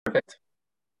Perfect.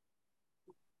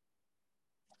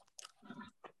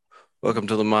 Welcome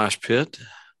to the Mosh Pit.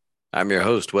 I'm your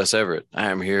host, Wes Everett. I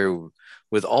am here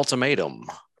with Altamadum.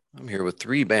 I'm here with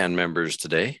three band members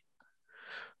today.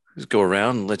 Let's go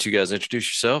around and let you guys introduce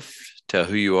yourself, tell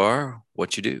who you are,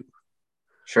 what you do.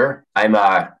 Sure.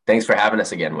 Thanks for having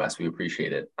us again, Wes. We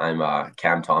appreciate it. I'm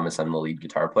Cam Thomas. I'm the lead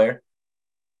guitar player.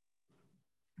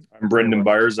 I'm Brendan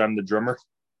Byers. I'm the drummer.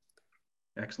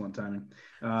 Excellent timing.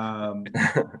 I'm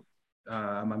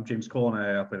James Cole,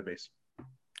 and I play the bass.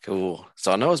 Cool.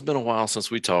 So I know it's been a while since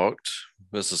we talked.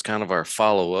 This is kind of our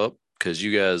follow-up because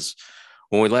you guys,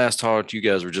 when we last talked, you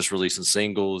guys were just releasing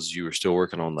singles. You were still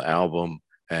working on the album.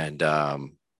 And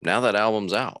now that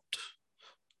album's out.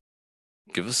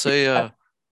 Give us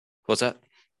what's that?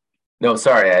 No,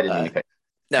 sorry, I didn't mean to cut.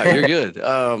 No, you're good.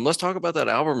 Let's talk about that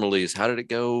album release. How did it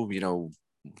go?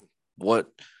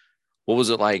 What was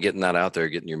it like getting that out there,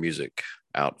 getting your music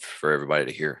out for everybody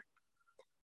to hear?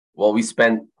 Well, we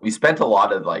spent a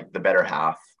lot of like the better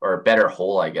half or better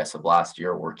whole, I guess, of last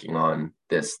year working on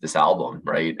this album,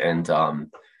 right? And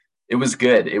it was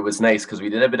good. It was nice because we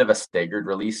did a bit of a staggered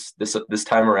release this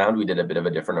time around. We did a bit of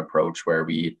a different approach where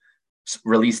we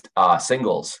released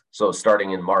singles. So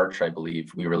starting in March, I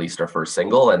believe, we released our first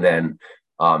single, and then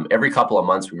every couple of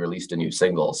months we released a new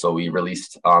single. So we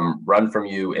released Run From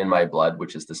You, In My Blood,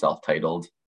 which is the self-titled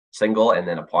single, and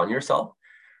then Upon Yourself.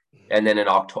 And then in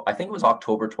October, I think it was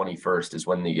October 21st is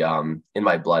when the In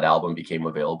My Blood album became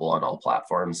available on all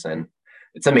platforms. And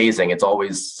it's amazing. It's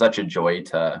always such a joy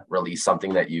to release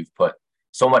something that you've put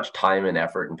so much time and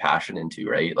effort and passion into,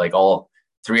 right? Like all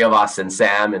three of us, and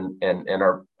Sam and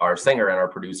our singer and our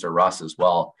producer Russ as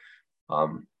well.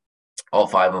 All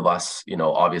five of us,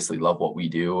 obviously love what we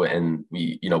do, and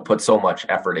we, put so much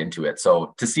effort into it.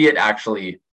 So to see it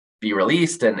actually be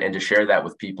released and to share that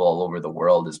with people all over the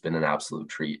world has been an absolute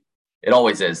treat. It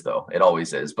always is, though. It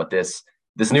always is. But this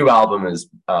new album is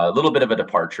a little bit of a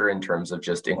departure in terms of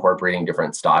just incorporating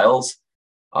different styles,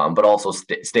 but also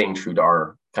staying true to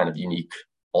our kind of unique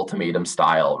Altamadum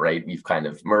style, right? We've kind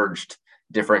of merged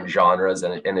different genres,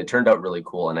 and it turned out really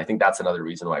cool. And I think that's another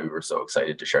reason why we were so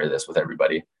excited to share this with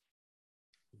everybody.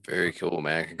 Very cool,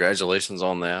 man. Congratulations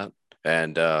on that.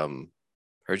 And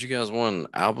heard you guys won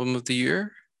Album of the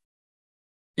Year.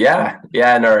 Yeah.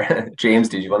 And our James,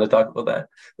 did you want to talk about that?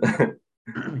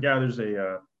 Yeah, there's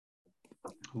a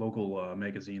local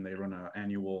magazine. They run an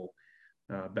annual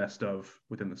best of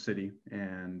within the city,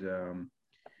 and a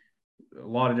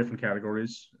lot of different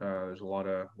categories. There's a lot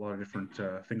of different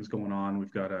things going on.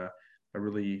 We've got a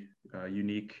really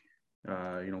unique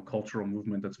cultural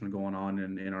movement that's been going on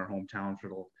in our hometown for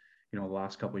the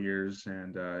last couple of years,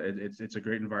 and it's a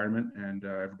great environment, and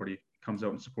everybody comes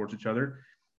out and supports each other.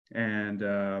 And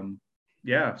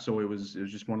so it was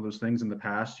just one of those things. In the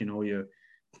past, you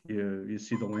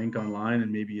see the link online,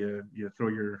 and maybe you throw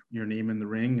your name in the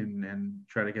ring and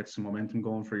try to get some momentum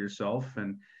going for yourself.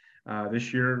 And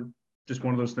this year, just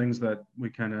one of those things that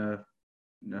we kind of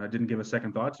didn't give a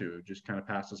second thought to. It just kind of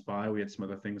passed us by. We had some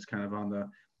other things kind of on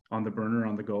the burner,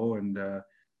 on the go, and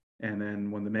then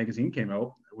when the magazine came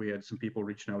out, we had some people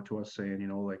reaching out to us saying,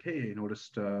 like, hey,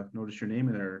 noticed your name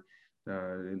in there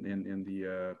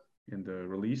in the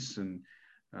release. And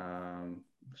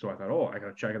so I thought, I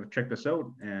gotta check this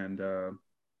out, and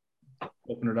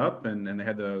open it up, and they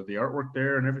had the artwork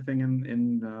there and everything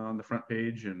in on the front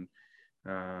page, and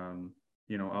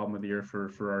album of the year for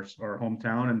our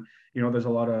hometown. And there's a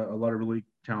lot of really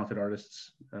talented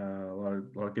artists, a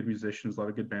lot of good musicians, a lot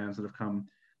of good bands that have come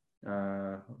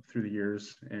through the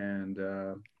years, and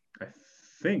I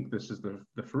think this is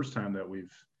the first time that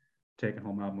we've taken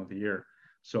home album of the year.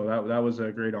 So that was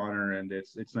a great honor, and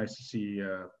it's nice to see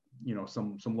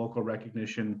some local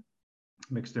recognition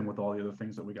mixed in with all the other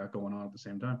things that we got going on at the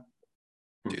same time.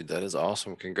 Dude, that is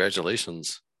awesome.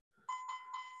 Congratulations.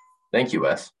 Thank you,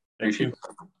 Wes. Appreciate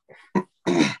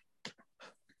it.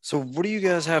 So what do you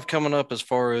guys have coming up as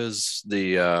far as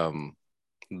the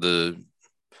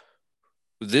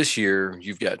this year?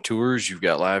 You've got tours, you've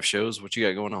got live shows. What you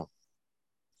got going on?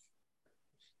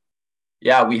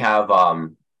 Yeah, we have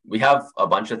a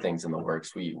bunch of things in the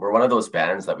works. We're one of those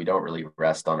bands that we don't really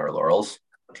rest on our laurels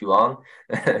too long.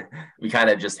 We kind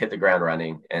of just hit the ground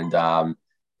running, and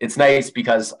it's nice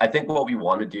because I think what we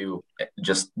want to do,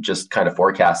 just kind of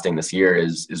forecasting this year,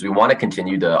 is we want to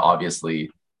continue to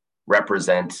obviously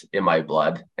represent In My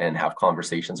Blood and have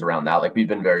conversations around that. Like, we've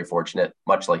been very fortunate,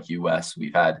 much like you, Wes.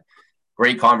 We've had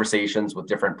great conversations with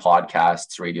different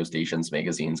podcasts, radio stations,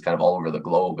 magazines, kind of all over the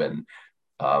globe. And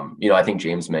I think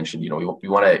James mentioned, we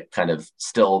want to kind of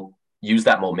still use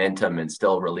that momentum and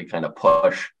still really kind of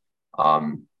push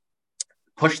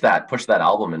push that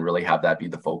album and really have that be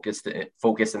the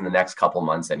focus in the next couple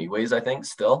months anyways, I think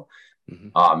still.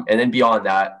 And then beyond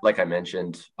that, like I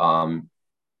mentioned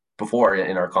before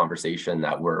in our conversation,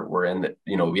 that we're in the,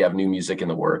 we have new music in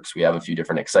the works. We have a few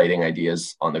different exciting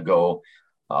ideas on the go.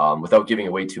 Without giving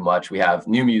away too much, we have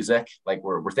new music. Like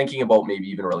we're thinking about maybe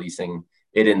even releasing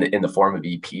it in the form of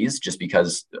EPs, just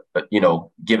because,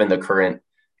 given the current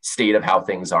state of how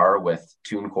things are with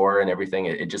TuneCore and everything,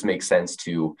 it just makes sense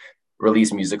to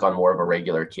release music on more of a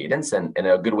regular cadence. And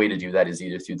a good way to do that is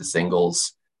either through the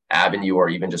singles avenue or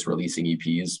even just releasing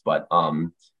EPs. But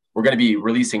we're going to be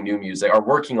releasing new music, or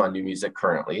working on new music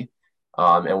currently.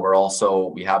 And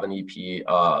we have an EP,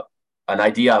 an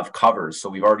idea of covers. So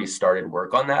we've already started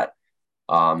work on that.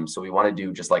 So we want to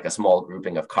do just like a small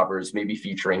grouping of covers, maybe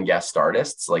featuring guest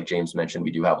artists. Like James mentioned,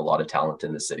 we do have a lot of talent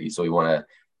in the city. So we want to,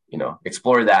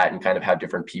 explore that and kind of have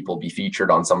different people be featured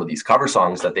on some of these cover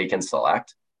songs that they can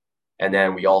select. And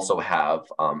then we also have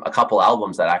a couple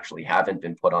albums that actually haven't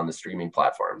been put on the streaming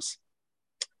platforms.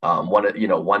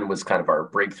 One was kind of our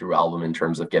breakthrough album in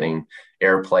terms of getting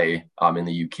airplay in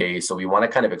the UK. So we want to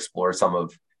kind of explore some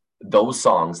of those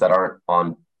songs that aren't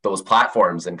on those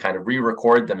platforms and kind of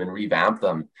re-record them and revamp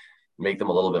them, make them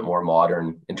a little bit more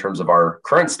modern in terms of our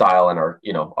current style and our,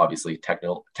 obviously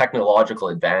technological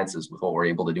advances with what we're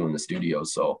able to do in the studio.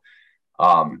 So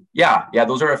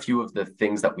those are a few of the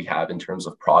things that we have in terms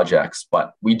of projects,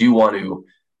 but we do want to,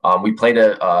 we played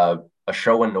a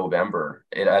show in November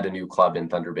at a new club in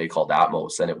Thunder Bay called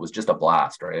Atmos, and it was just a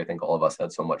blast, right? I think all of us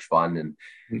had so much fun,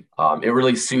 and it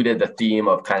really suited the theme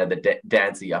of kind of the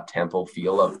dancey up-tempo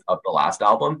feel of the last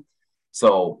album.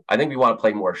 So I think we want to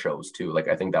play more shows too. Like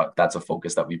I think that's a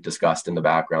focus that we've discussed in the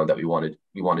background that we want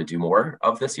to do more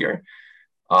of this year.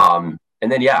 And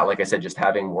then, like I said, just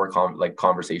having more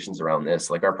conversations around this.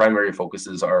 Like our primary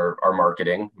focuses are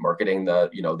marketing the,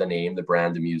 the name, the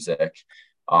brand, the music,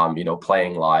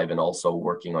 playing live, and also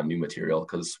working on new material.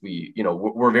 Cause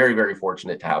we're very, very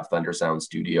fortunate to have Thunder Sound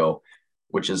Studio,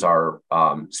 which is our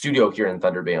studio here in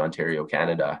Thunder Bay, Ontario,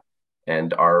 Canada.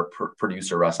 And our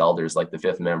producer, Russ Elder's like the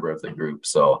fifth member of the group.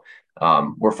 So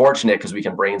we're fortunate because we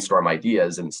can brainstorm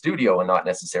ideas in the studio and not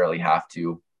necessarily have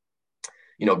to,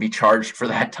 be charged for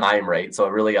that time, right? So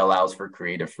it really allows for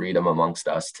creative freedom amongst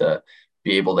us to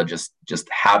be able to just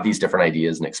have these different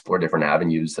ideas and explore different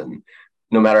avenues. And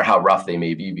no matter how rough they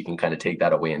may be, we can kind of take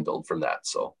that away and build from that.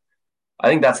 So I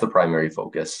think that's the primary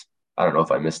focus. I don't know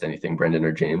if I missed anything, Brendan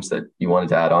or James, that you wanted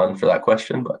to add on for that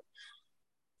question, but.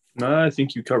 No, I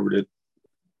think you covered it.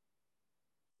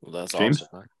 Well, that's James?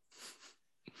 awesome.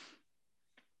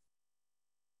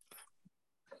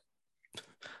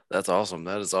 That's awesome.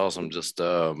 That is awesome. Just,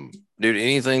 dude,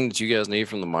 anything that you guys need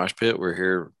from the Mosh Pit, we're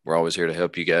here. We're always here to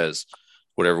help you guys,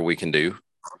 whatever we can do.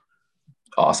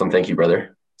 Awesome. Thank you,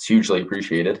 brother. It's hugely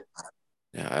appreciated.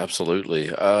 Yeah, absolutely.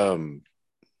 So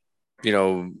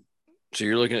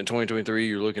you're looking at 2023,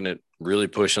 you're looking at really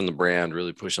pushing the brand,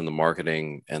 really pushing the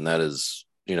marketing. And that is,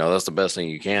 that's the best thing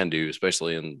you can do,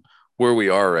 especially in where we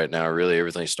are right now. Really,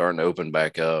 everything's starting to open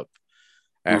back up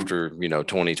after,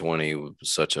 2020 was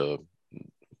such a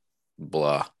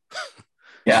blah.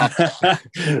 Yeah.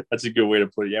 That's a good way to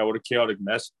put it. Yeah, what a chaotic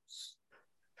mess.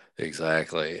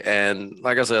 Exactly. And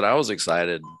like I said, I was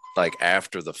excited like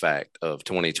after the fact of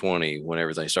 2020 when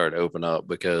everything started to open up,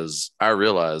 because I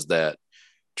realized that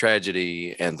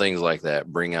tragedy and things like that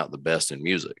bring out the best in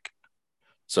music.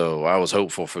 So I was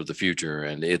hopeful for the future,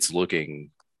 and it's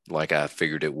looking like I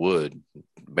figured it would.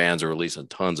 Bands are releasing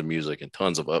tons of music and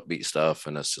tons of upbeat stuff,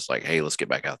 and it's just like, hey, let's get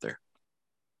back out there.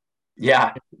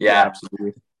 Yeah,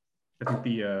 absolutely. I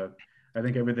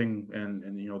think everything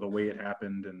and the way it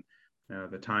happened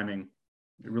and the timing,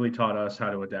 it really taught us how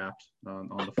to adapt on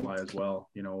the fly as well.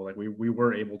 Like we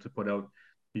were able to put out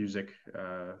music,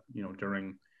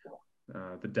 during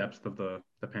the depths of the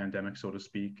pandemic, so to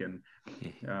speak, and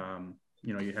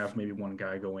you have maybe one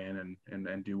guy go in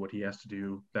and do what he has to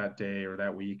do that day or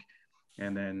that week,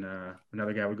 and then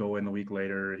another guy would go in the week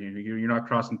later. You're not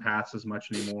crossing paths as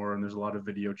much anymore, and there's a lot of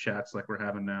video chats like we're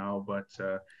having now. But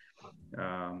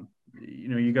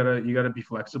you gotta be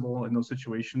flexible in those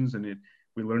situations, and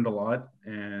we learned a lot,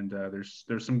 and there's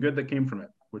some good that came from it,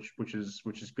 which is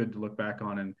good to look back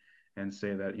on and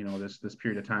say that this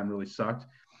period of time really sucked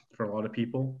for a lot of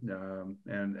people.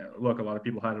 And look, a lot of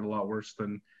people had it a lot worse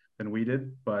than we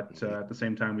did, but at the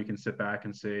same time, we can sit back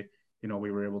and say,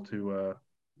 we were able to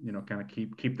kind of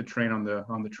keep the train on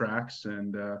the tracks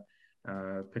and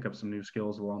pick up some new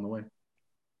skills along the way.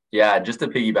 Yeah, just to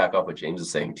piggyback off what James is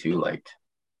saying too, like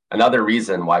another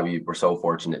reason why we were so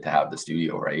fortunate to have the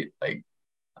studio, right? Like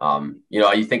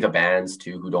You think of bands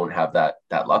too who don't have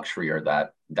that luxury or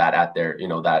that at their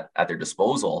that at their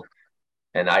disposal,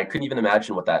 and I couldn't even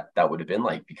imagine what that would have been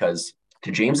like, because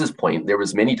to James's point, there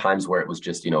was many times where it was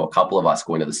just a couple of us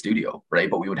going to the studio, right?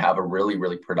 But we would have a really,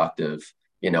 really productive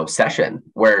session,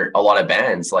 where a lot of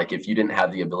bands, like, if you didn't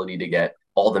have the ability to get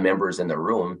all the members in the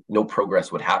room, no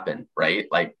progress would happen, right?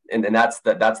 Like, and that's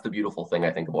the beautiful thing,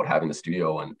 I think, about having the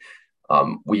studio. And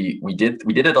we did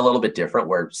it a little bit different,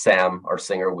 where Sam, our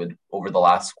singer, would, over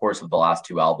the course of the last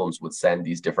two albums, would send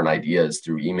these different ideas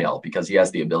through email, because he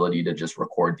has the ability to just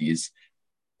record these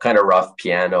kind of rough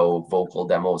piano vocal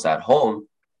demos at home.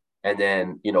 And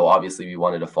then, obviously we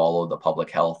wanted to follow the public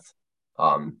health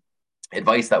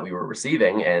advice that we were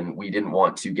receiving, and we didn't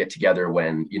want to get together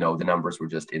when the numbers were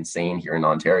just insane here in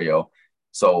Ontario.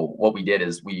 So what we did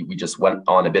is we just went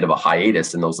on a bit of a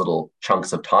hiatus in those little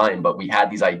chunks of time, but we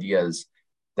had these ideas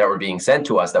that were being sent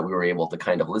to us that we were able to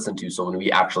kind of listen to. So when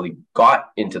we actually got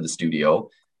into the studio,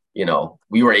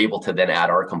 we were able to then add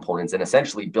our components and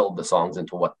essentially build the songs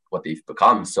into what they've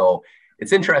become. So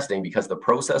it's interesting, because the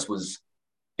process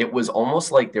it was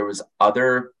almost like there was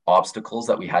other obstacles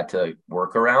that we had to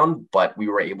work around, but we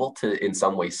were able to in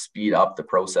some way speed up the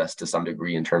process to some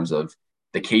degree in terms of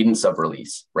the cadence of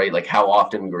release, right? Like how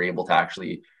often we were able to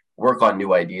actually work on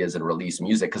new ideas and release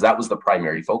music, because that was the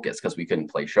primary focus, because we couldn't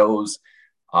play shows.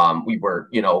 We were,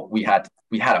 we had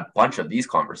a bunch of these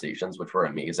conversations, which were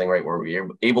amazing, right? Where we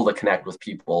were able to connect with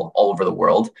people all over the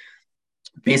world,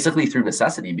 basically through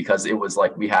necessity, because it was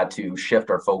like we had to shift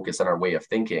our focus and our way of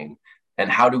thinking. And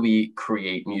how do we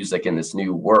create music in this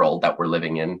new world that we're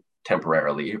living in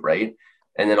temporarily, right?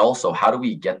 And then also, how do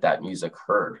we get that music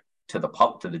heard to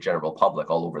the general public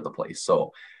all over the place?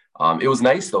 So it was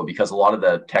nice, though, because a lot of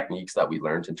the techniques that we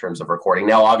learned in terms of recording,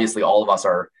 now obviously all of us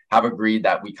have agreed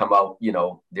that we come out,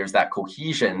 there's that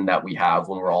cohesion that we have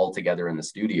when we're all together in the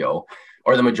studio,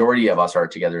 or the majority of us are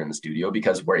together in the studio,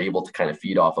 because we're able to kind of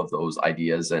feed off of those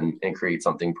ideas and create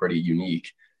something pretty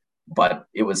unique. But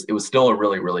it was still a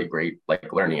really, really great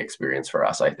learning experience for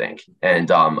us, I think.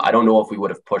 And I don't know if we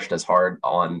would have pushed as hard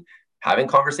on having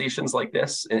conversations like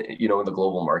this, in the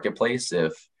global marketplace,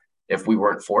 if we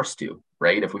weren't forced to,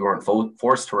 right? If we weren't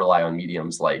forced to rely on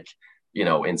mediums like,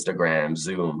 Instagram,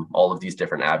 Zoom, all of these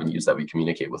different avenues that we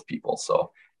communicate with people.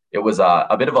 So it was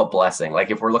a bit of a blessing.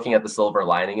 Like, if we're looking at the silver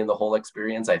lining in the whole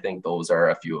experience, I think those are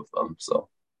a few of them. So.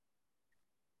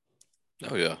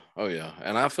 Oh yeah.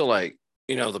 And I feel like,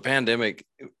 the pandemic,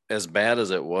 as bad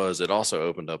as it was, it also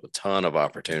opened up a ton of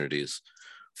opportunities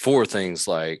for things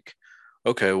like,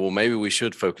 okay, well, maybe we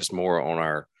should focus more on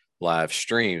our live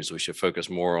streams. We should focus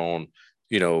more on,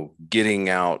 getting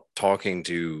out, talking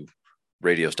to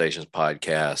radio stations,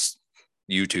 podcasts,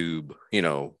 YouTube,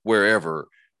 wherever,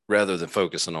 rather than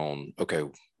focusing on, okay,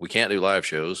 we can't do live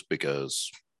shows because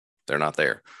they're not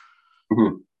there.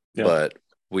 Mm-hmm. Yeah. But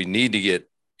we need to get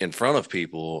in front of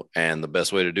people, and the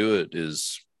best way to do it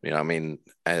is,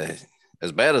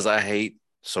 as bad as I hate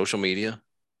social media,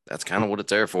 that's kind of what it's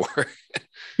there for.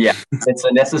 Yeah, it's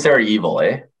a necessary evil,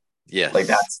 eh? Yes. Like,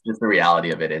 that's just the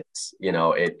reality of it. It's,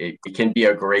 it can be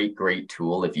a great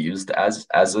tool if used as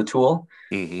a tool.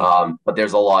 Mm-hmm. But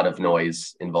there's a lot of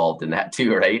noise involved in that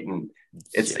too, right? And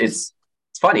Yes. it's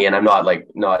funny, and I'm not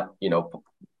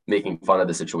making fun of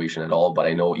the situation at all, but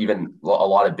I know even a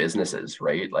lot of businesses,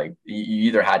 right? Like, you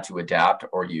either had to adapt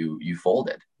or you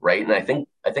folded, right? And I think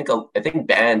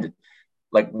band,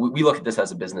 like, we look at this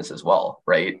as a business as well,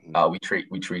 right? We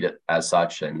treat it as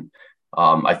such. And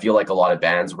I feel like a lot of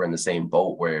bands were in the same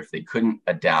boat, where if they couldn't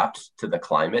adapt to the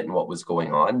climate and what was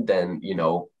going on, then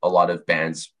a lot of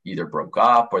bands either broke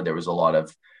up, or there was a lot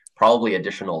of probably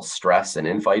additional stress and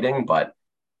infighting. But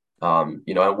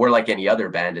we're like any other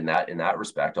band in that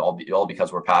respect, all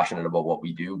because we're passionate about what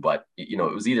we do. But it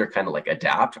was either kind of like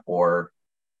adapt or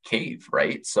cave,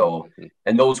 right? So,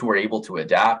 and those who were able to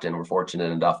adapt and were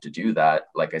fortunate enough to do that,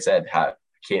 like I said,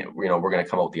 we're going to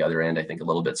come out the other end, I think, a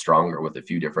little bit stronger with a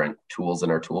few different tools in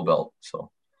our tool belt.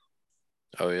 So.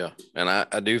 Oh yeah, and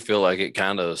I do feel like it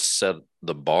kind of set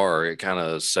the bar. It kind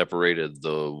of separated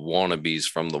the wannabes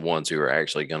from the ones who are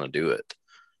actually going to do it.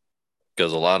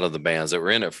 Because a lot of the bands that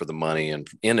were in it for the money and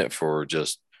in it for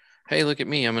just, hey, look at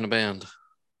me, I'm in a band.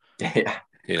 Yeah.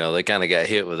 They kind of got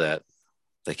hit with that.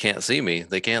 They can't see me.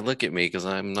 They can't look at me because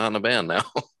I'm not in a band now.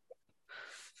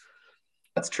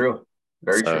 That's true.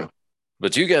 Very true.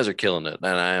 But you guys are killing it.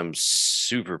 And I am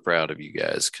super proud of you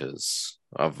guys, because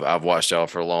I've watched y'all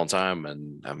for a long time.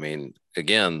 And I mean,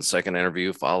 again, second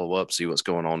interview, follow up, see what's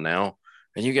going on now.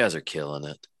 And you guys are killing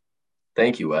it.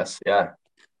 Thank you, Wes. Yeah.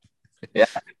 Yeah.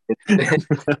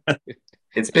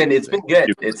 It's been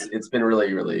good. It's been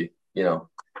really, really,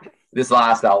 this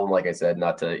last album, like I said,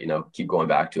 not to, keep going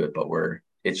back to it, but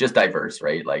it's just diverse,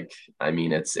 right? Like, I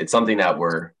mean, it's something that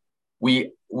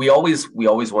we always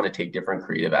want to take different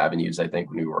creative avenues. I think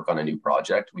when we work on a new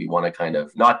project, we want to kind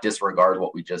of not disregard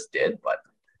what we just did, but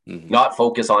not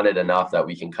focus on it enough that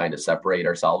we can kind of separate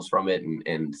ourselves from it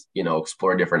and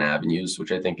explore different avenues,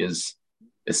 which I think is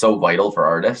so vital for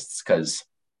artists, because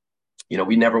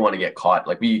we never want to get caught.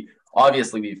 Like, we've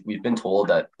been told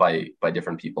that by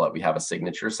different people that we have a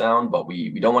signature sound, but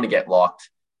we don't want to get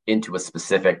locked into a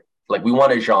specific, like, we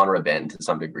want a genre bend to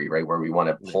some degree, right? Where we want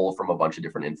to pull from a bunch of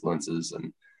different influences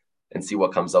and see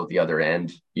what comes out the other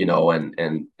end,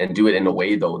 and do it in a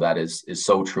way though that is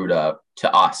so true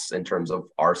to us in terms of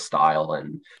our style,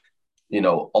 and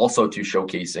also to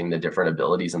showcasing the different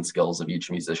abilities and skills of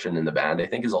each musician in the band, I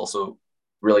think is also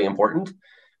really important.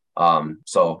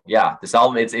 So yeah, this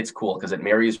album, it's cool because it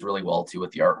marries really well too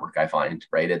with the artwork, I find,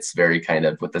 right? It's very kind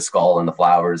of with the skull and the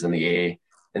flowers and the A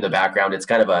in the background. It's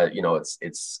kind of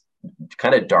it's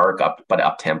kind of dark but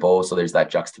up tempo. So there's that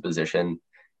juxtaposition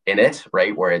in it,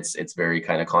 right? Where it's very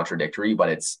kind of contradictory, but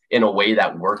it's in a way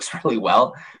that works really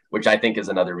well, which I think is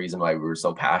another reason why we were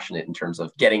so passionate in terms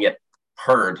of getting it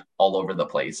heard all over the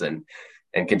place and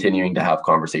continuing to have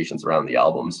conversations around the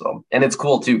album. So, and it's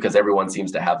cool too, because everyone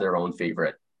seems to have their own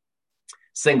favorite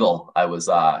single. I was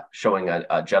showing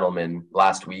a gentleman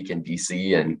last week in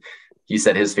BC, and he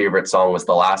said his favorite song was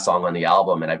the last song on the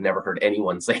album. And I've never heard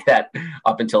anyone say that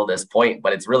up until this point,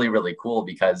 but it's really, really cool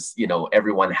because,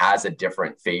 everyone has a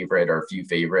different favorite or a few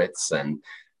favorites. And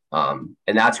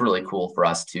that's really cool for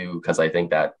us too, because I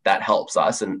think that helps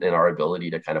us in our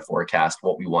ability to kind of forecast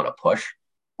what we want to push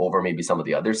over maybe some of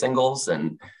the other singles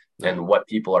and what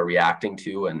people are reacting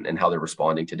to and how they're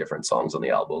responding to different songs on the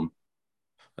album.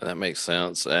 That makes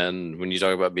sense. And when you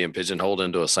talk about being pigeonholed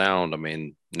into a sound, I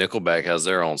mean, Nickelback has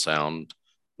their own sound.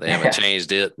 They haven't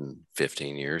changed it in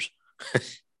 15 years.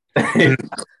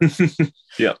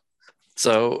 Yeah.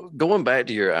 So going back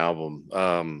to your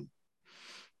album,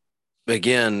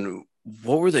 again,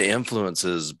 what were the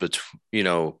influences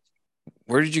between,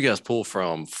 where did you guys pull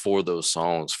from for those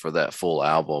songs for that full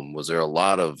album? Was there a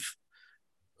lot of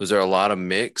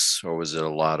mix, or was it a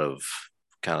lot of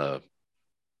kind of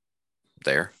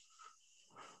there?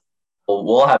 Well,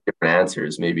 we'll have different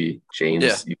answers. Maybe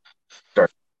James, you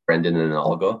start, Brendan, and then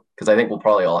I'll go, because I think we'll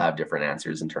probably all have different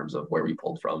answers in terms of where we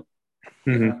pulled from.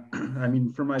 I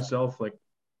mean, for myself, like,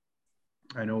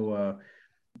 I know,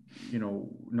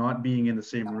 not being in the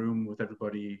same room with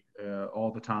everybody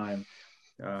all the time,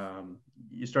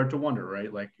 you start to wonder,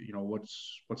 right? Like,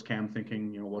 what's Cam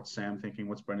thinking? What's Sam thinking?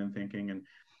 What's Brendan thinking?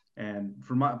 And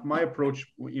for my approach,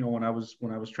 when I was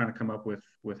trying to come up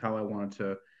with how I wanted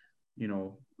to,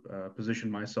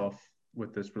 position myself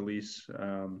with this release,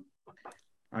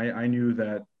 I knew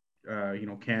that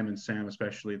Cam and Sam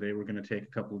especially, they were going to take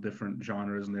a couple of different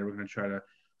genres and they were going to try to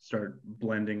start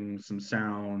blending some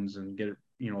sounds and get it,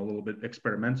 a little bit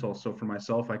experimental. So for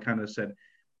myself, I kind of said,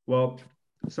 well,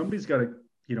 somebody's got to,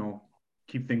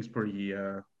 keep things pretty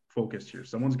focused here.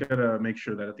 Someone's got to make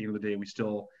sure that at the end of the day, we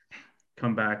still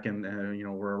come back and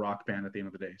we're a rock band at the end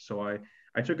of the day. So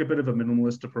I took a bit of a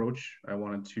minimalist approach. I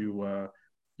wanted to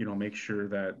make sure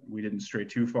that we didn't stray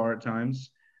too far at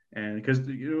times, and because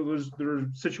there are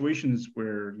situations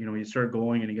where you start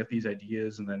going and you get these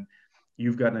ideas, and then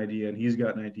you've got an idea and he's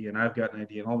got an idea and I've got an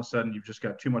idea, and all of a sudden you've just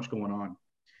got too much going on.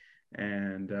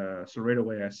 And so right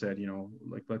away I said,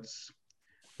 like, let's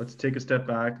take a step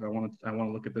back. I want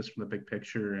to look at this from the big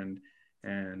picture, and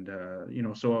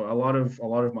so a lot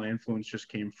of my influence just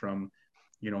came from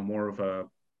more of a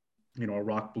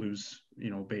rock blues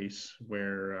base,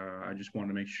 where I just wanted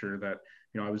to make sure that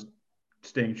I was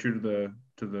staying true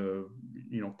to the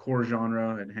core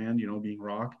genre at hand, being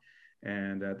rock,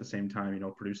 and at the same time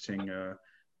producing a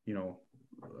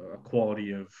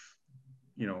quality of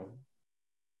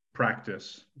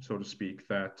practice, so to speak,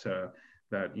 that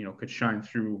could shine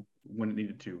through when it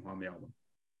needed to on the album.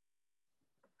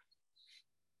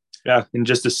 Yeah, and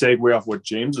just to segue off what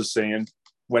James was saying,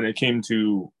 when it came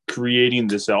to creating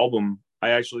this album, I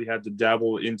actually had to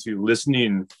dabble into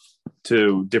listening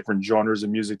to different genres of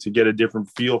music to get a different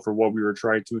feel for what we were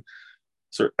trying to.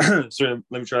 So let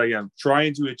me try again.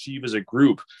 Trying to achieve as a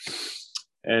group,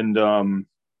 and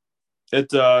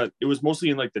it was mostly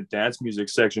in like the dance music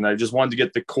section. I just wanted to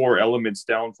get the core elements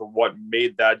down for what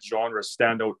made that genre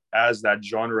stand out as that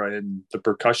genre in the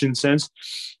percussion sense,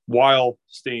 while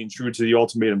staying true to the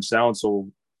Altamadum sound.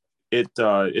 So it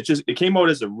came out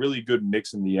as a really good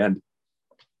mix in the end.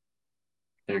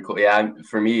 Very cool. Yeah,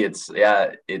 for me, it's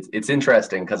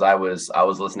interesting because I was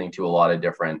listening to a lot of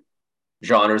different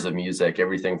genres of music,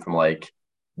 everything from like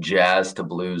jazz to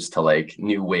blues to like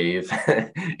new wave,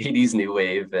 80s new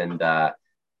wave. And I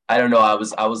don't know, I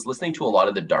was listening to a lot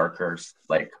of the darker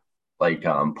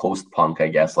post punk, I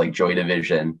guess, like Joy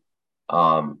Division,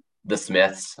 the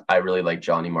Smiths. I really like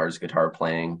Johnny Marr's guitar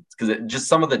playing because it just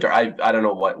some of the I don't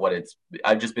know what it's.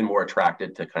 I've just been more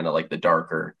attracted to kind of like the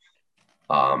darker,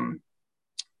 um,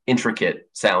 intricate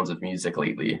sounds of music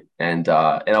lately, and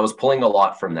I was pulling a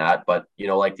lot from that. But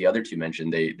like the other two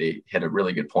mentioned, they hit a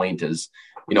really good point. Is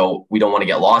we don't want to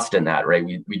get lost in that, right?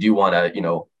 We do want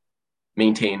to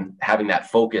maintain having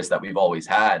that focus that we've always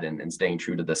had and staying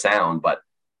true to the sound, but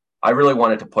I really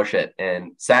wanted to push it.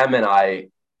 And Sam and I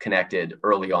connected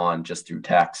early on just through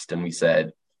text, and we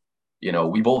said,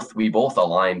 we both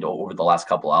aligned over the last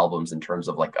couple albums in terms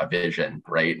of like a vision,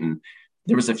 right? And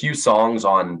there was a few songs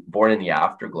on Born in the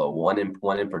Afterglow, one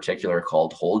in particular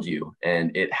called Hold You,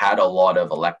 and it had a lot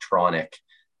of electronic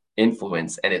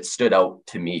influence, and it stood out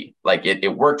to me. Like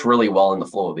it worked really well in the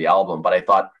flow of the album, but I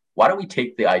thought, why don't we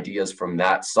take the ideas from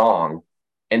that song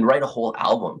and write a whole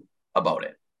album about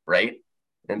it, right?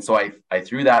 And so I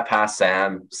threw that past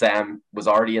Sam. Sam was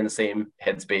already in the same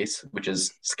headspace, which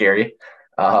is scary.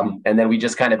 And then we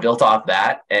just kind of built off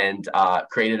that and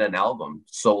created an album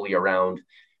solely around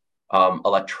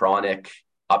electronic,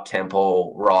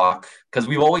 up-tempo rock. Because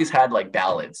we've always had like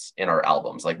ballads in our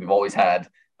albums. Like we've always had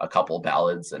a couple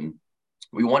ballads, and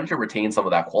we wanted to retain some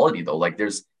of that quality though. Like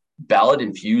there's ballad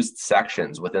infused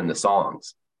sections within the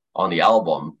songs on the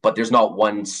album, but there's not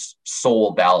one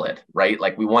sole ballad, right?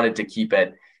 Like we wanted to keep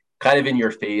it kind of in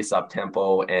your face, up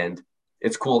tempo. And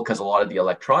it's cool because a lot of the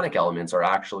electronic elements are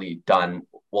actually done,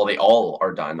 well, they all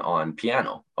are done on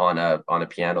piano, on a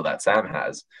piano that Sam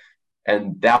has.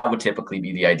 And that would typically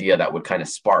be the idea that would kind of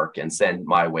spark and send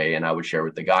my way, and I would share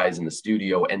with the guys in the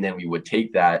studio, and then we would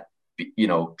take that,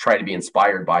 try to be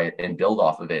inspired by it and build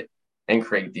off of it and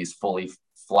create these fully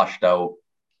flushed out,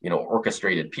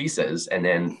 orchestrated pieces. And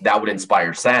then that would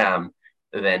inspire Sam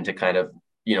then to kind of,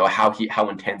 how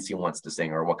intense he wants to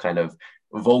sing or what kind of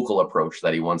vocal approach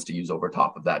that he wants to use over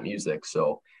top of that music.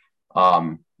 So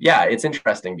yeah, it's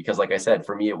interesting because like I said,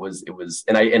 for me, it was,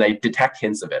 and I detect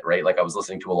hints of it, right? Like I was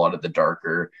listening to a lot of the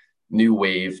darker new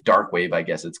wave, dark wave, I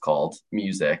guess it's called,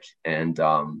 music. And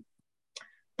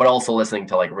but also listening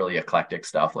to like really eclectic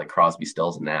stuff like Crosby,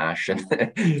 Stills, and Nash, and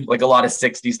like a lot of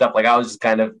 60s stuff. Like I was just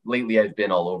kind of lately, I've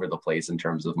been all over the place in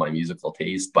terms of my musical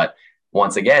taste. But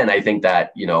once again, I think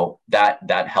that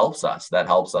that helps us. That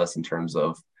helps us in terms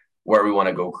of where we want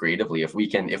to go creatively. If we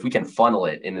can funnel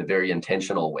it in a very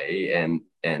intentional way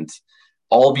and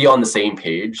all be on the same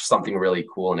page, something really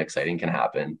cool and exciting can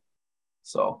happen.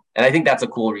 So, and I think that's a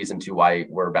cool reason too why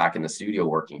we're back in the studio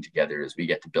working together, is we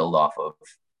get to build off of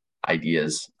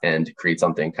ideas and create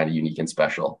something kind of unique and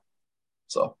special.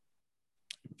 So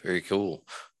Very cool.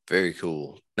 Very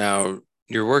cool. Now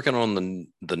you're working on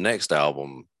the next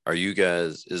album. Are you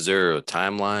guys, is there a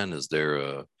timeline? Is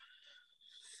there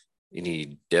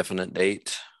any definite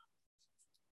date?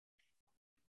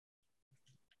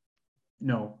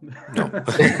 No. No.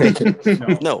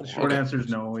 No. No. Short Okay. answer is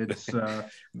no. It's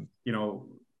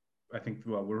I think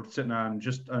we're sitting on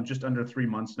just under 3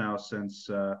 months now since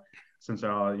the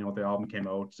album came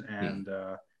out, and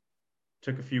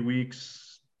took a few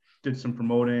weeks, did some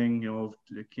promoting.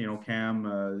 Cam,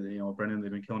 Brendan,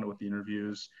 they've been killing it with the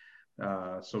interviews.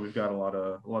 So we've got a lot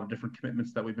of different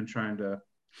commitments that we've been trying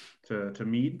to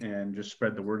meet and just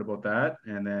spread the word about that,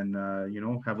 and then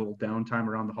have a little downtime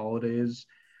around the holidays.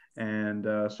 And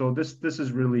so this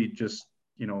is really just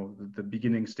the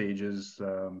beginning stages.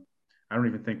 I don't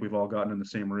even think we've all gotten in the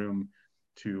same room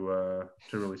to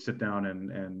really sit down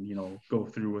and go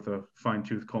through with a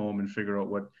fine-tooth comb and figure out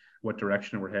what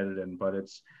direction we're headed in. But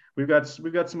we've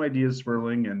got some ideas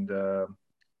swirling, and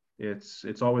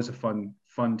it's always a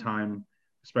fun time,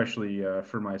 especially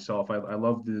for myself. I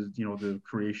love the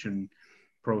creation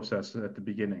process at the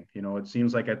beginning. It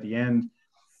seems like at the end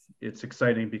it's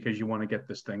exciting because you want to get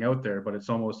this thing out there, but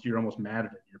you're almost mad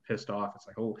at it. You're pissed off. It's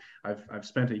like, oh, I've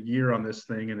spent a year on this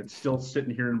thing and it's still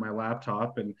sitting here in my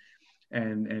laptop, and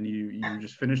you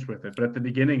just finished with it. But at the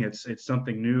beginning, it's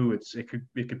something new. It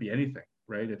could be anything,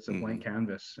 right? It's a blank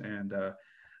canvas, and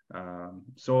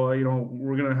so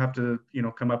we're gonna have to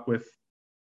come up with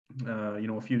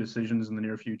a few decisions in the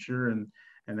near future, and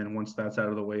then once that's out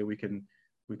of the way, we can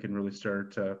really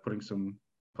start putting some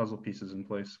puzzle pieces in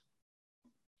place.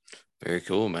 Very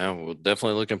cool, man. We're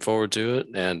definitely looking forward to it,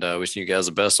 and wishing you guys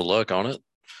the best of luck on it,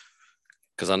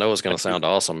 because I know it's going to sound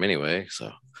awesome anyway.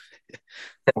 So,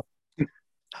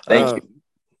 thank you.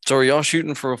 So, are y'all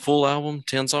shooting for a full album,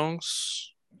 10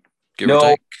 songs, give or No,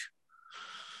 take?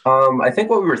 I think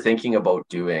what we were thinking about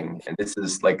doing, and this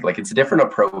is like it's a different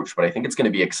approach, but I think it's going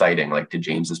to be exciting. Like to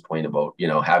James's point about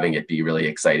having it be really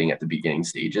exciting at the beginning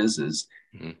stages is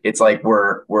Mhm. it's like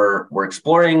we're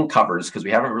exploring covers because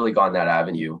we haven't really gone that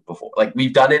avenue before. Like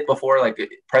we've done it before, like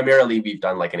primarily we've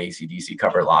done like an AC/DC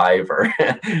cover live or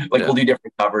like Yeah. we'll do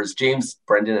different covers. James,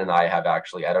 Brendan, and I have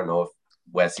actually. I don't know if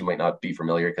Wes, you might not be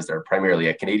familiar because they're primarily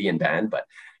a Canadian band, but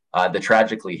the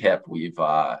Tragically Hip, we've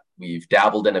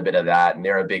dabbled in a bit of that, and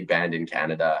they're a big band in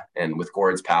Canada. And with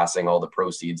Gord's passing, all the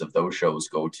proceeds of those shows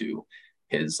go to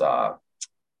his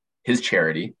his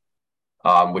charity,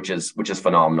 which is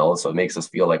phenomenal. So it makes us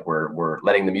feel like we're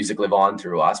letting the music live on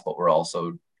through us, but we're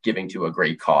also giving to a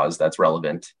great cause that's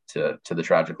relevant to the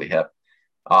Tragically Hip.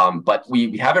 But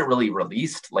we haven't really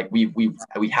released like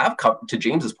we have to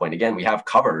James's point again, we have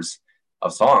covers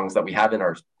of songs that we have in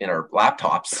our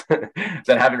laptops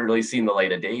that haven't really seen the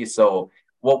light of day. So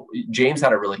what James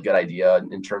had a really good idea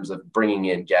in terms of bringing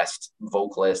in guest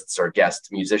vocalists or guest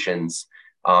musicians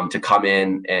to come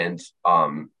in and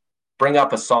bring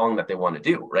up a song that they want to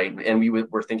do, right? And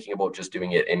we're thinking about just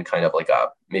doing it in kind of like a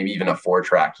maybe even a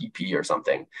 4-track EP or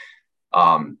something.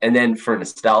 And then for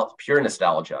pure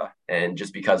nostalgia, and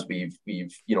just because we've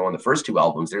on the first 2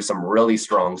 albums, there's some really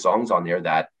strong songs on there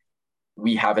that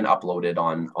we haven't uploaded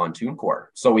on TuneCore.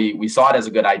 So we saw it as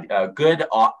a good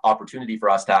opportunity for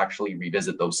us to actually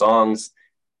revisit those songs,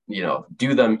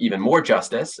 do them even more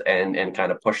justice and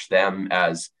kind of push them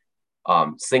as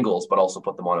singles, but also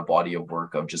put them on a body of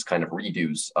work of just kind of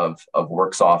redos of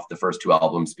works off the first 2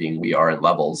 albums, being We Are and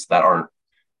Levels, that aren't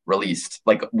released.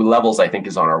 Like Levels, I think,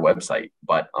 is on our website,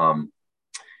 but and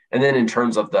then in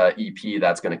terms of the EP,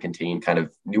 that's going to contain kind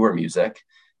of newer music.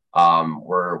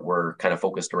 We're kind of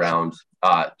focused around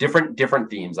different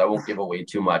themes. I won't give away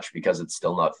too much because it's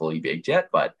still not fully baked yet,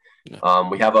 but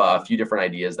we have a few different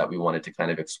ideas that we wanted to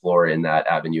kind of explore in that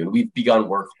avenue, and we've begun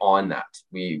work on that.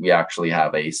 We actually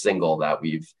have a single that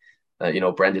we've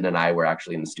Brendan and I were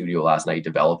actually in the studio last night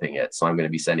developing it, so I'm going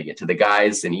to be sending it to the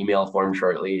guys in email form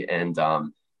shortly. And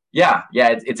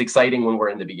it's exciting when we're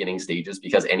in the beginning stages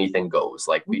because anything goes.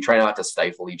 Like we try not to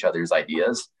stifle each other's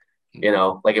ideas.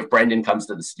 Like if Brendan comes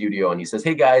to the studio and he says,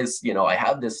 "Hey guys, I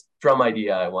have this drum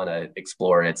idea I want to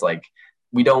explore." It's like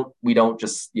we don't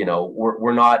just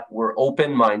we're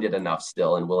open-minded enough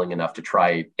still and willing enough to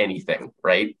try anything,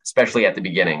 right? Especially at the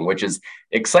beginning, which is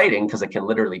exciting because it can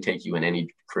literally take you in any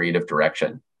creative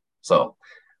direction. So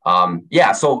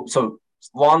so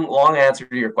long answer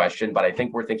to your question, but I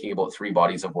think we're thinking about 3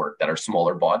 bodies of work that are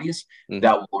smaller bodies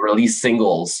that will release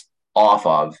singles off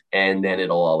of, and then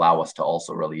it'll allow us to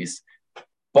also release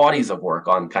bodies of work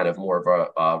on kind of more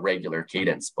of a regular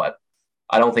cadence. But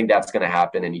I don't think that's going to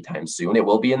happen anytime soon. It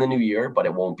will be in the new year, but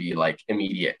it won't be like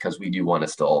immediate because we do want to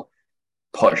still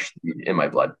push In My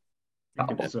Blood. I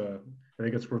think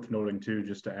it's worth noting too,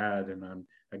 just to add, and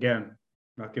again,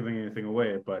 not giving anything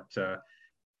away, but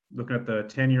looking at the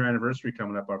 10-year anniversary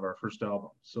coming up of our first album,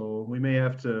 so we may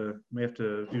have to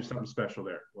do something special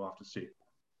there. We'll have to see.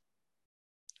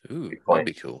 Ooh, that'd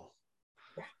be cool.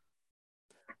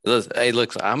 Hey,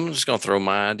 look, I'm just gonna throw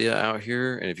my idea out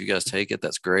here, and if you guys take it,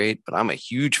 that's great. But I'm a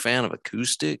huge fan of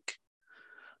acoustic,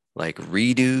 like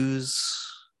redos.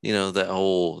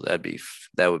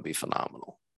 That would be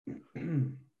phenomenal.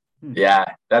 Yeah,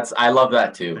 I love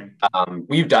that too.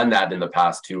 We've done that in the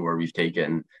past too, where we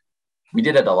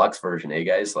did a deluxe version,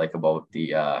 guys, like about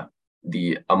the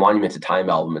A Monument to Time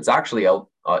album. It's actually out.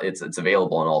 It's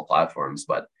available on all platforms,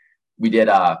 but we did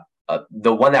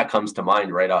the one that comes to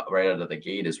mind right out of the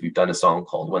gate is we've done a song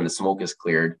called When the Smoke Is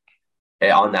Cleared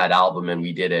on that album, and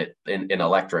we did it in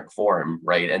electric form,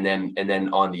 right? And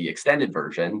then on the extended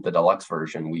version, the deluxe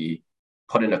version, we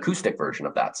put an acoustic version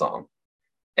of that song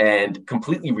and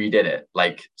completely redid it,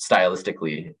 like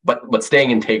stylistically, but staying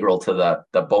integral to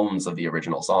the bones of the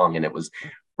original song. And it was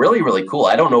really, really cool.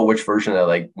 I don't know which version I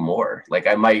like more. Like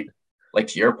I might, like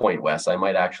to your point, Wes, I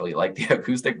might actually like the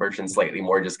acoustic version slightly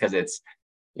more just because it's,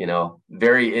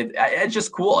 it's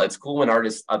just cool. It's cool when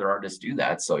other artists do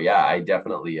that. So yeah, I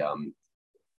definitely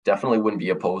wouldn't be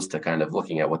opposed to kind of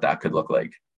looking at what that could look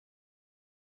like.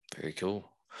 Very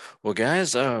cool. Well,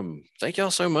 guys, thank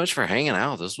y'all so much for hanging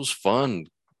out. This was fun.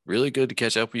 Really good to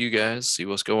catch up with you guys, see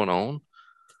what's going on.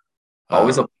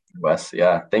 Always a pleasure, Wes.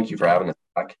 Yeah, thank you for having us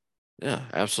back. Yeah,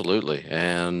 absolutely.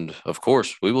 And of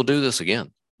course, we will do this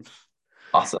again.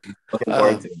 Awesome. Looking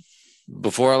forward to it.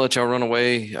 Before I let y'all run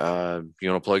away, you want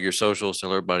to plug your socials, tell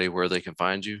everybody where they can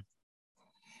find you?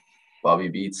 Bobby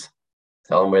Beats.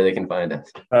 Tell them where they can find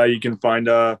us. You can find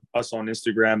us on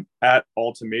Instagram at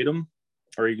Altamadum,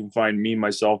 or you can find me,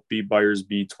 myself, B Byers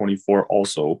B24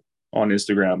 also. on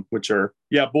Instagram,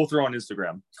 both are on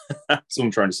Instagram. That's what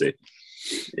I'm trying to say.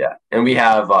 Yeah. And we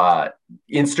have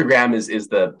Instagram is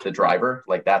the driver.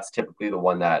 Like that's typically the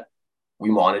one that we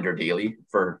monitor daily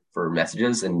for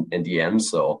messages and DMs.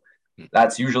 So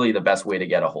that's usually the best way to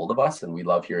get a hold of us. And we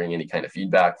love hearing any kind of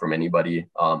feedback from anybody.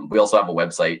 We also have a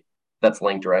website that's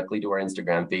linked directly to our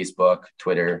Instagram, Facebook,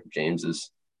 Twitter. James is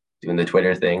doing the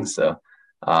Twitter thing. So,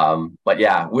 but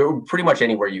yeah, we're pretty much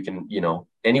anywhere you can,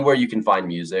 anywhere you can find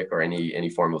music or any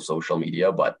form of social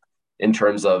media. But in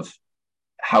terms of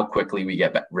how quickly we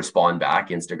respond back,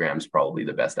 Instagram's probably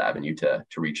the best avenue to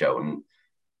reach out and,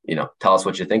 tell us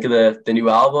what you think of the new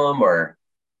album, or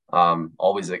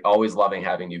always loving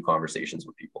having new conversations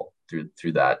with people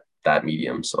through that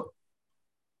medium. So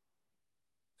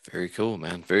very cool,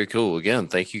 man. Very cool. Again,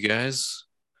 thank you guys.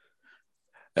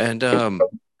 And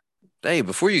hey,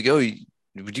 before you go,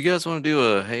 would you guys want to do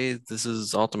a hey, this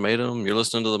is Altamadum, you're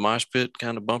listening to the Mosh Pit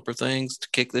kind of bumper things to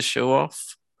kick this show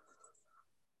off?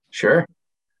 Sure.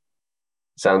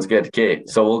 Sounds good. Okay.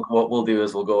 So what we'll do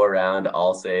is we'll go around.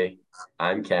 I'll say,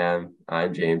 I'm Cam,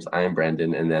 I'm James, I'm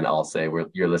Brendan, and then I'll say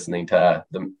you're listening to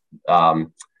the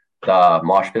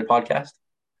Mosh Pit podcast.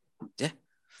 Yeah.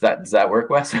 Does that work,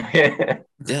 Wes? Yeah,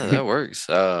 that works.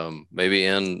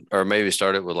 Maybe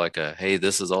start it with like a hey,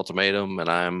 this is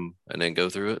Altamadum, and then go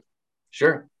through it.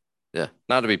 Sure. Yeah,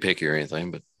 not to be picky or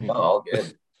anything, but all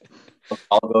good.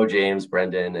 I'll go James,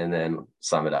 Brendan, and then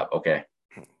sum it up. Okay.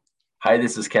 Hi,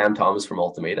 this is Cam Thomas from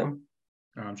Altamadum.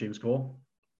 I'm James Cole.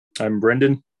 I'm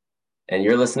Brendan. And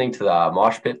you're listening to the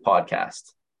Mosh Pit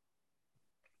podcast.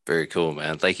 Very cool,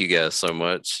 man. Thank you guys so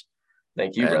much.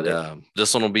 Thank you, brother.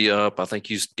 This one will be up. I think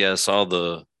you guys saw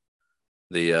the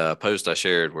post I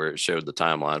shared where it showed the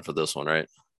timeline for this one, right?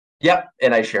 Yep.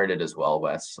 And I shared it as well,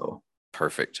 Wes. So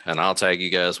perfect. And I'll tag you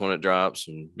guys when it drops,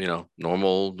 and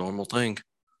normal thing.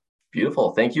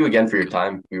 Beautiful. Thank you again for your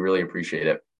time. We really appreciate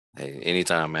it. Hey,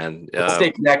 anytime, man. We'll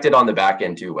stay connected on the back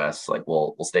end too, Wes. Like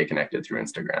we'll stay connected through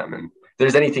Instagram, and if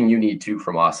there's anything you need too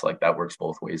from us, like that works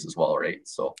both ways as well, right?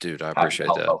 So dude, I appreciate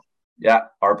that. Help. Yeah,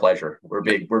 our pleasure. We're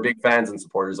big fans and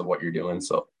supporters of what you're doing.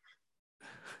 So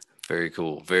very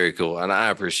cool. And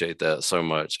I appreciate that so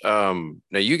much. Now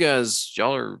you guys,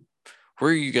 where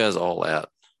are you guys all at?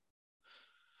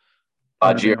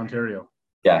 Ontario.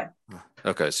 Yeah.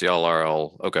 Okay. So y'all are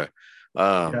all okay.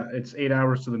 Yeah, it's 8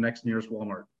 hours to the next nearest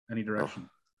Walmart, any direction.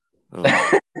 Oh.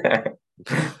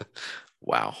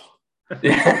 Wow.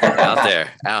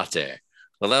 Out there.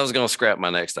 Well, that was going to scrap my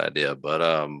next idea,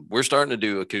 but we're starting to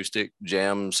do acoustic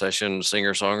jam session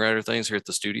singer-songwriter things here at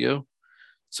the studio.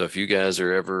 So if you guys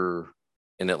are ever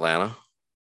in Atlanta,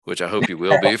 which I hope you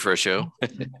will be for a show.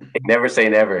 Never say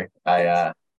never.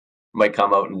 I might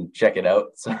come out and check it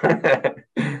out. So Dude,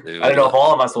 I don't know if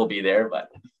all of us will be there, but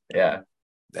yeah.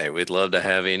 Hey, we'd love to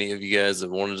have any of you guys that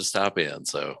wanted to stop in.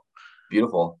 So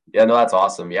beautiful. Yeah, no, that's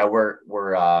awesome. Yeah, we're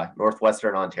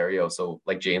northwestern Ontario. So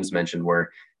like James mentioned, we're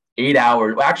 8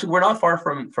 hours. Well, actually, we're not far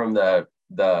from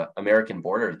the American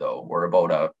border, though. We're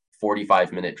about a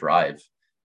 45-minute drive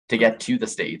to get to the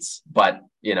States. But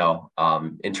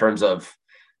in terms of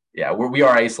we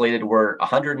are isolated. We're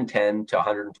 110 to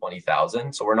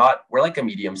 120,000. So we're like a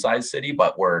medium-sized city,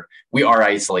 but we are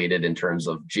isolated in terms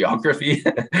of geography.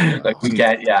 Like we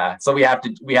can't, So we have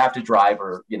to drive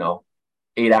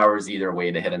 8 hours either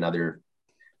way to hit another,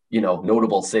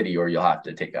 notable city, or you'll have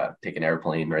to take an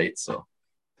airplane, right? So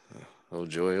oh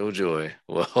joy.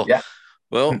 Well, yeah.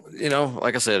 Well,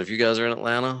 like I said, if you guys are in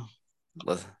Atlanta,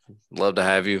 love to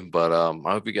have you, but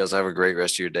I hope you guys have a great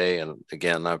rest of your day. And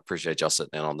again, I appreciate y'all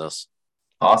sitting in on this.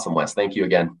 Awesome, Wes. Thank you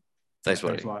again. Thanks,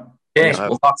 buddy. Okay,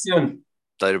 we'll talk soon.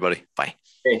 Later, buddy. Bye.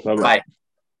 Okay, bye.